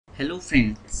Hello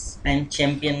friends, I am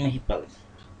Champion Mahipal.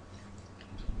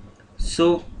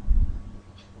 So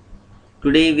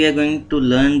today we are going to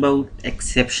learn about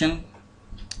exception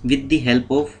with the help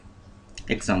of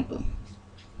example.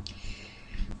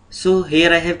 So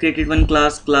here I have created one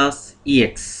class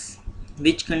ex,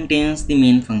 which contains the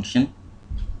main function,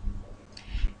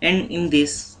 and in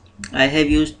this I have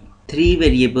used three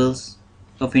variables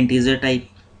of integer type.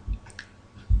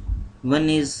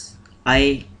 One is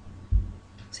I,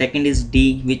 second is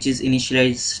d, which is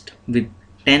initialized with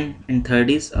 10, and third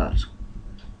is r.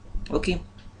 Okay.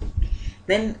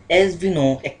 Then as we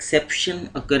know, exception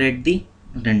occur at the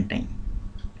runtime.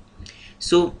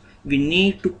 So we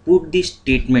need to put the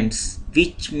statements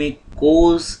which may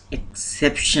cause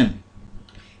exception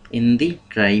in the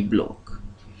try block.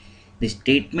 The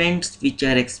statements which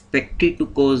are expected to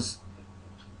cause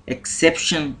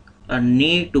exception are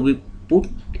need to be put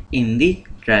in the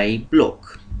try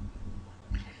block.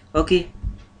 Okay,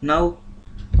 now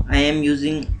I am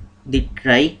using the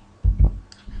try,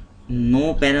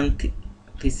 no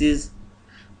parenthesis.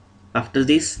 After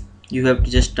this you have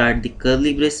to just start the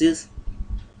curly braces,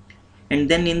 and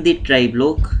then in the try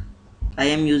block I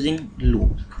am using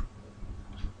loop.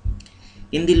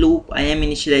 In the loop I am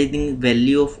initializing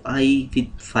value of I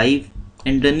with 5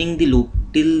 and running the loop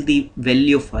till the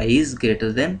value of I is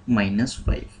greater than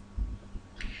 -5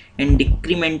 and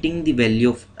decrementing the value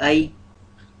of I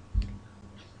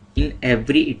in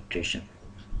every iteration.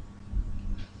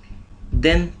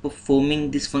 Then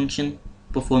performing this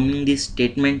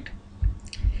statement,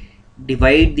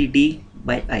 divide the d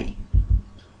by I.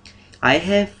 I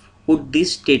have put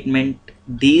these statement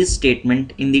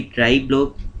in the try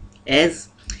block as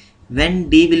when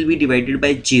d will be divided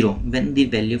by 0, when the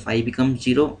value of I becomes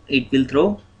 0, it will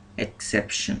throw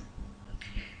exception,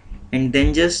 and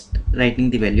then just writing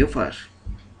the value of r.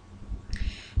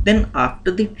 Then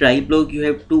after the try block you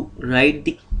have to write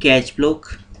the catch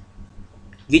block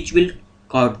which will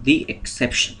caught the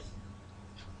exception.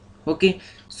 Okay,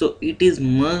 so it is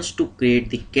must to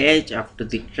create the catch after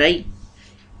the try,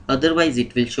 otherwise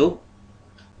it will show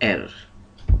error.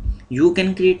 You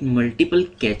can create multiple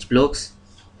catch blocks.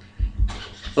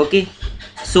 Okay,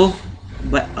 so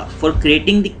for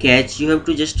creating the catch you have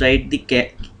to just write the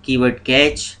keyword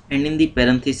catch, and in the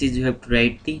parentheses you have to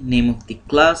write the name of the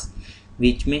class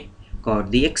which may cause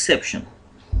the exception.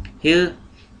 Here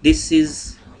this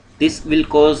will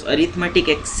cause arithmetic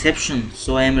exception,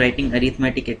 so I am writing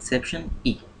arithmetic exception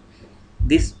E.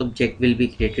 This object will be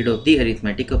created of the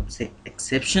arithmetic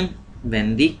exception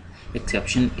when the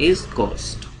exception is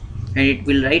caused, and it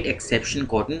will write exception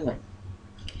caught in 1.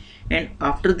 And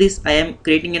after this I am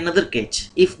creating another catch.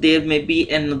 If there may be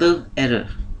another error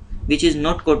which is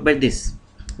not caught by this,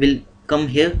 will come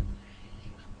here.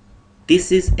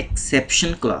 This is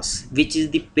exception class, which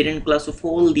is the parent class of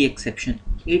all the exception.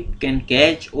 It can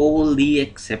catch all the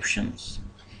exceptions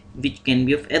which can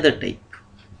be of other type,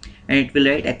 and it will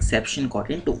write exception caught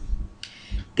in 2.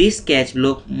 This catch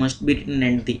block must be written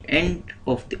at the end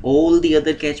of all the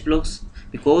other catch blocks,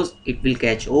 because it will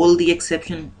catch all the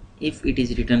exception. If it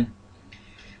is written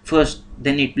first,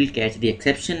 then it will catch the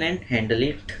exception and handle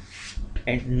it,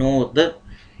 and no other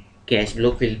catch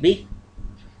block will be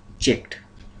checked,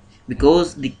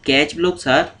 because the catch blocks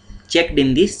are checked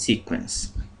in this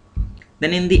sequence.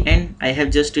 Then in the end I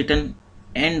have just written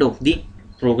end of the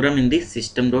program in the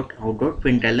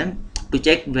system.out.println to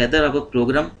check whether our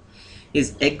program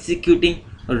is executing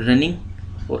or running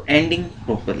or ending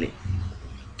properly.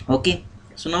 Okay,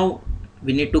 so now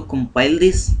we need to compile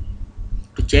this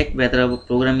to check whether our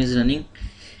program is running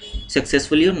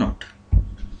successfully or not.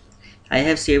 I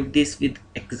have saved this with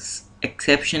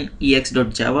exception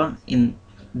ex.java in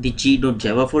the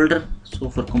g.java folder. So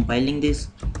for compiling this,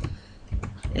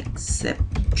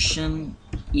 exception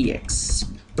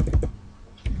ex.java,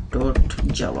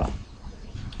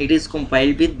 it is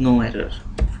compiled with no error.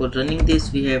 For running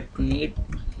this we have to need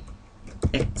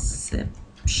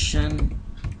exception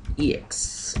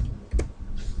ex.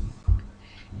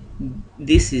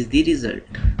 This is the result.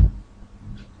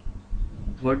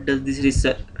 What does this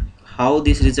result, how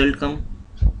this result come?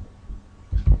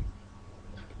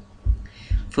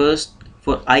 First,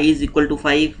 for I is equal to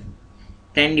 5,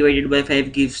 10 divided by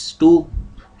 5 gives 2,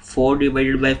 4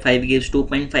 divided by 5 gives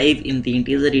 2.5, in the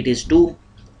integer it is 2,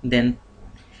 then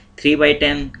 3 by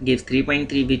 10 gives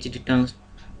 3.3 which returns,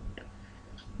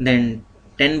 then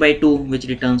 10 by 2 which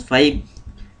returns 5,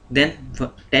 then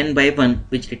 10 by 1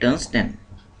 which returns 10.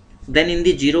 Then in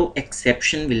the 0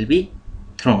 exception will be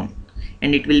thrown,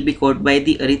 and it will be caught by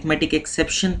the arithmetic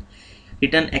exception.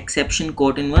 Return exception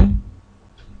caught in 1,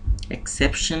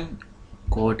 exception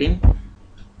caught in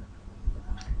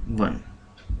 1.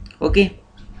 Okay,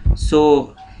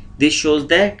 so this shows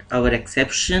that our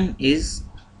exception is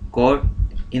caught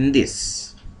in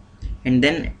this, and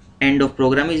then end of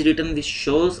program is written, which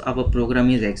shows our program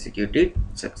is executed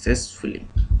successfully.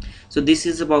 So this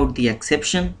is about the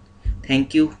exception.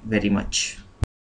 Thank you very much.